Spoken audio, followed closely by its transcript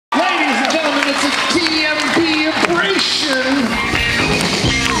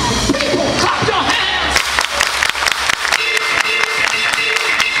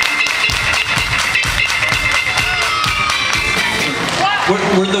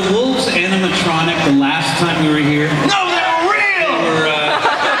the wolves animatronic the last time we were here? No, they were real!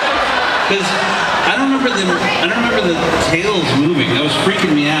 Because I don't remember the tails moving. That was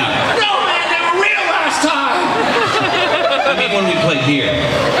freaking me out. No, man, they were real last time! I mean, when we played here.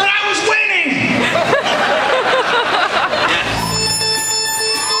 And I was winning!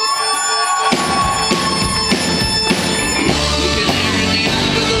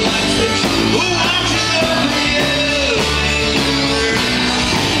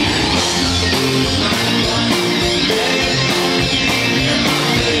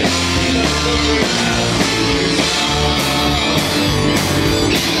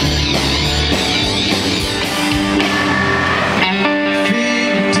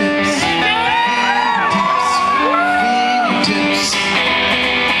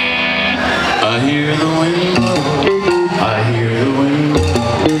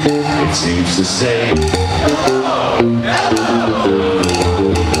 Seems to say, hello, hello.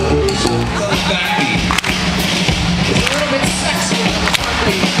 Backbeat. It's a little bit sexy.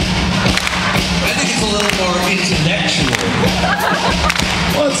 I think it's a little more intellectual.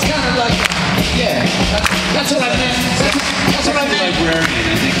 Well, it's kind of like, yeah, that's what I meant. That's what I meant. Librarian,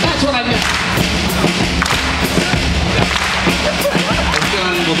 I think. That's what I meant.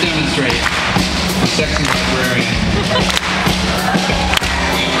 We'll demonstrate. Sexy librarian.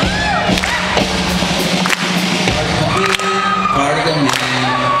 Particle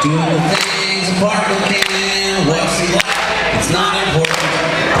man, doing the things a particle can. What's he like? It's not important.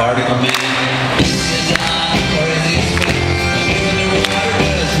 Particle man, is he a dog or is he a spit? Underwater,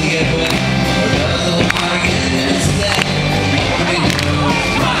 does he get wet? Or does the water get instead? Nobody knows.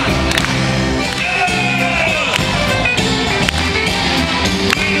 Particle man.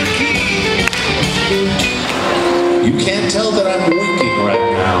 You can't tell that I'm winking right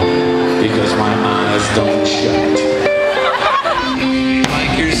now because my eyes don't shut.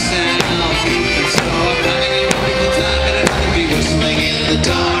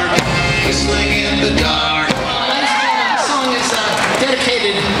 Whistling in the dark. This song is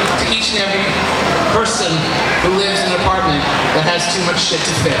dedicated to each and every person who lives in an apartment that has too much shit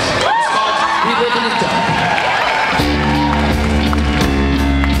to fit. It's called We Live in the Dump.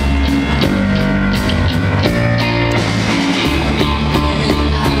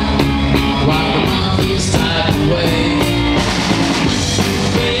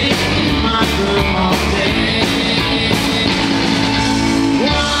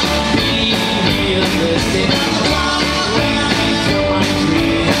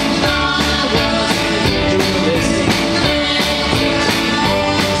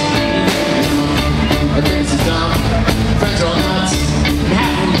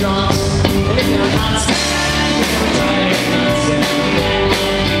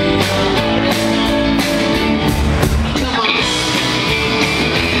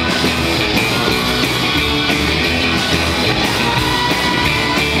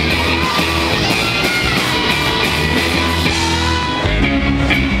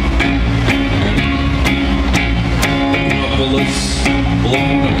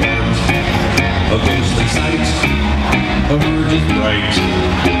 Blown apart, a ghostly sight emerges bright.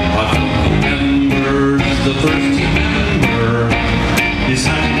 I remembers the first team member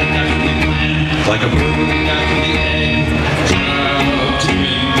decided to naturally plan like a bird with a naturally egg. Trapped in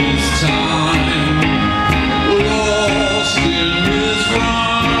this time, lost in his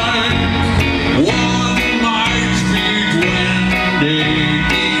rhyme. One might be Duende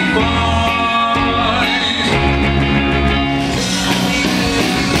divine.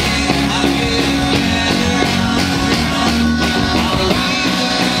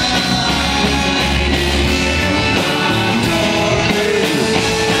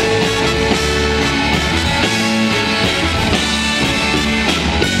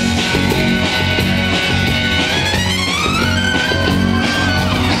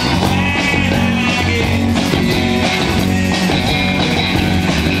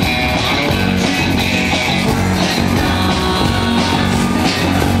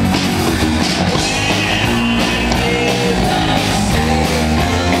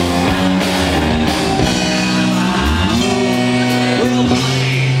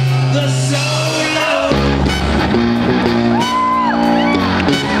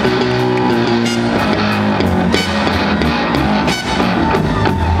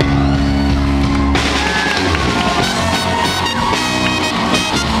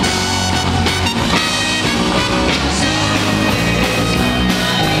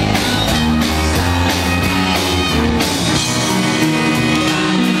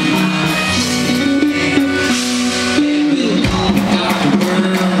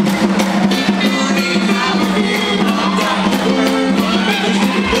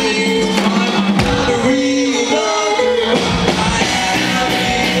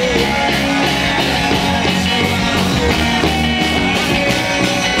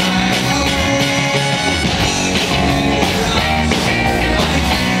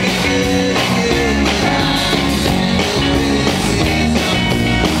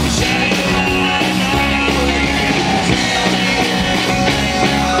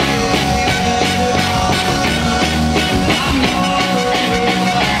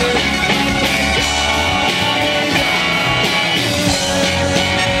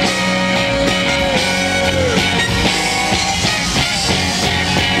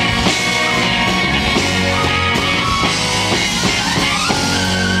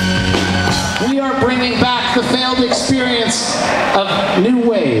 we are bringing back the failed experience of New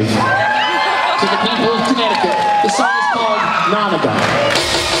Wave to the people of Connecticut. The song is called Nonagon.